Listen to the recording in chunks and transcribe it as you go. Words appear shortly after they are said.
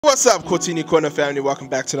What's up, Kotini Corner family? Welcome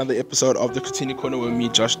back to another episode of the Kotini Corner with me,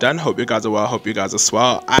 Josh Dunn. Hope you guys are well. Hope you guys are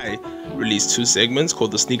swell. I released two segments called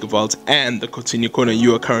the Sneakervault and the Kotini Corner.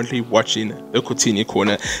 You are currently watching the Kotini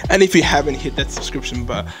Corner, and if you haven't hit that subscription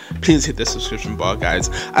bar, please hit the subscription bar, guys.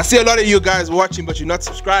 I see a lot of you guys watching, but you're not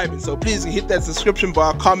subscribing, so please hit that subscription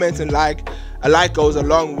bar, comment, and like. A like goes a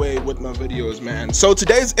long way with my videos, man. So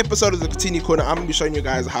today's episode of the Kotini Corner, I'm gonna be showing you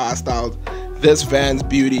guys how I styled this Vans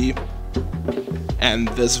beauty and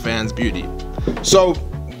this Vans beauty. So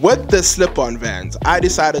with the slip-on Vans, I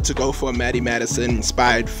decided to go for a Maddie Madison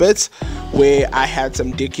inspired fit, where I had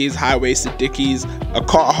some Dickies, high-waisted Dickies, a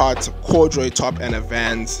Carhartt corduroy top, and a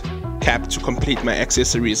Vans cap to complete my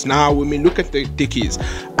accessories. Now when we look at the Dickies,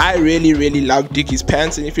 I really love Dickies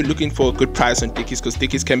pants, and if you're looking for a good price on Dickies, because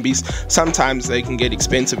Dickies can be, sometimes they can get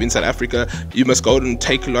expensive in South Africa, you must go to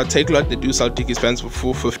Takealot. They do sell Dickies pants for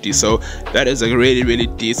 $450, so that is a really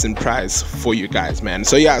decent price for you guys, man.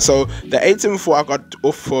 So yeah, so the 874 I got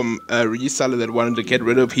off from a reseller that wanted to get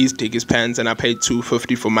rid of his Dickies pants, and I paid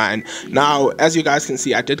 $250 for mine. Now as you guys can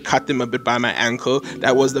see, I did cut them a bit by my ankle.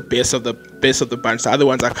 That was the best of the bunch. The other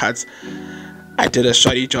ones I did a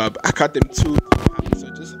shoddy job. I cut them too high, so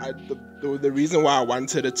just the reason why I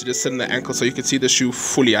wanted it to just sit in the ankle so you could see the shoe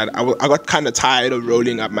fully, I got kind of tired of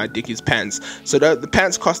rolling up my Dickies pants, so the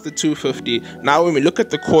pants costed $250. Now when we look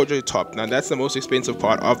at the corduroy top, now that's the most expensive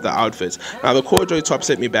part of the outfit. Now the corduroy top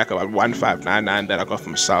set me back about $1599 that I got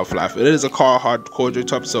from Shelf Life. It is a Carhartt corduroy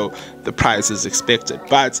top, so the price is expected,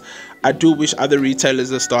 but I do wish other retailers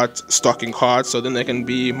to start stocking cards so then there can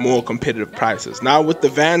be more competitive prices. Now with the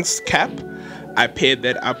Vans cap, I paired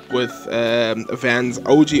that up with a Vans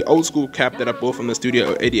OG old school cap that I bought from the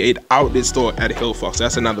Studio 88 outlet store at Hillfox.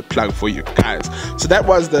 That's another plug for you guys. So that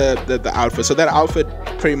was the outfit. So that outfit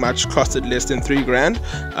pretty much costed less than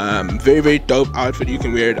 $3,000. Very dope outfit. You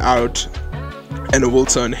can wear it out and it will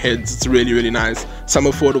turn heads. It's really nice. Some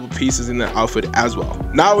affordable pieces in the outfit as well.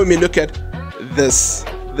 Now when we look at this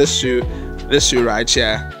shoe right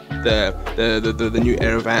here, the new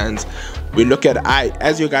Air Vans, we look at,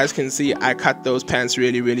 as you guys can see, I cut those pants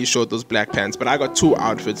really short, those black pants, but I got two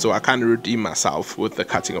outfits, so I kind of redeemed myself with the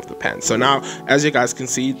cutting of the pants. So now as you guys can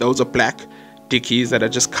see, those are black Dickies that are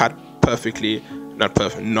just cut perfectly,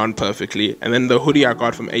 non-perfectly, and then the hoodie I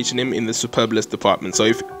got from H&M in the Superbless department. So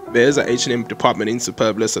if there's an H&M department in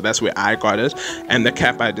Superbless, so that's where I got it. And the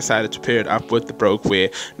cap, I decided to pair it up with the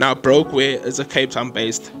Brokewear. Now Brokewear is a Cape Town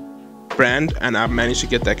based brand, and I managed to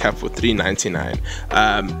get that cap for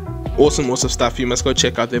 $3.99. Awesome stuff. You must go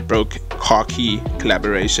check out their Broke Khaki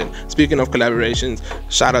collaboration. Speaking of collaborations,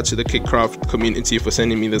 shout out to the Kickcraft community for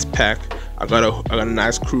sending me this pack. I got a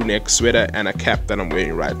nice crew neck sweater and a cap that I'm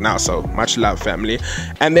wearing right now, so much love, family.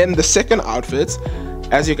 And then the second outfit,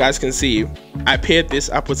 as you guys can see, I paired this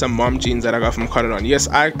up with some mom jeans that I got from Kotini. Yes,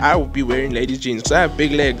 I will be wearing ladies jeans because I have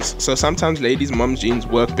big legs, so sometimes ladies mom jeans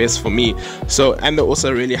work best for me. So, and they're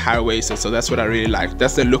also really high-waisted, so that's what I really like.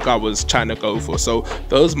 That's the look I was trying to go for. So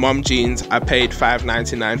those mom jeans, I paid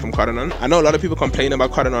 $5.99 from Kotini. I know a lot of people complain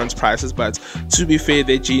about Kotini's prices, but to be fair,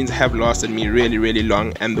 their jeans have lasted me really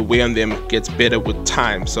long, and the wear on them gets better with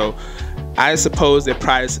time. So I suppose the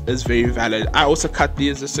price is very valid. I also cut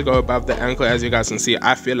these just to go above the ankle. As you guys can see,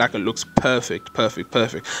 I feel like it looks perfect.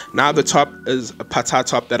 Now the top is a pata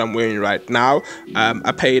top that I'm wearing right now.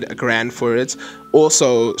 I paid $1,000 for it.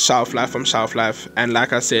 Also Shelf Life from Shelf Life, and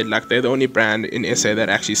like I said, like they're the only brand in SA that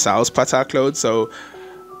actually sells pata clothes, so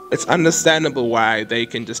it's understandable why they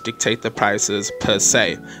can just dictate the prices per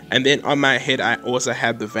se. And then on my head, I also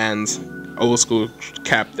had the Vans old school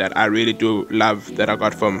cap that I really do love, that I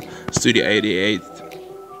got from Studio 88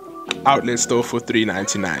 outlet store for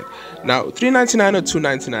 $3.99. Now $3.99 or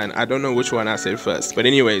 $2.99, I don't know which one I said first, but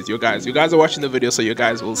anyways, you guys are watching the video, so you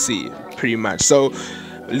guys will see pretty much. So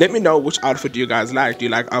let me know which outfit do you guys like. Do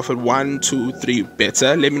you like outfit 1, 2, 3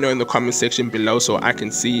 better? Let me know in the comment section below so I can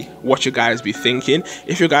see what you guys be thinking.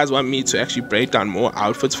 If you guys want me to actually break down more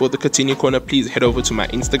outfits for the Kotini Corner, please head over to my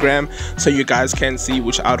Instagram so you guys can see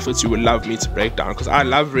which outfits you would love me to break down, because I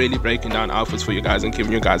love really breaking down outfits for you guys and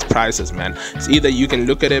giving you guys prices, man. It's either you can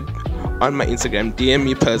look at it on my Instagram, DM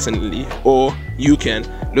me personally, or you can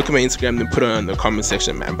look at my Instagram and put it in the comment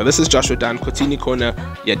section, man. But this is Joshua Dunn, Kotini Corner,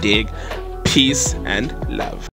 ya dig. Peace and love.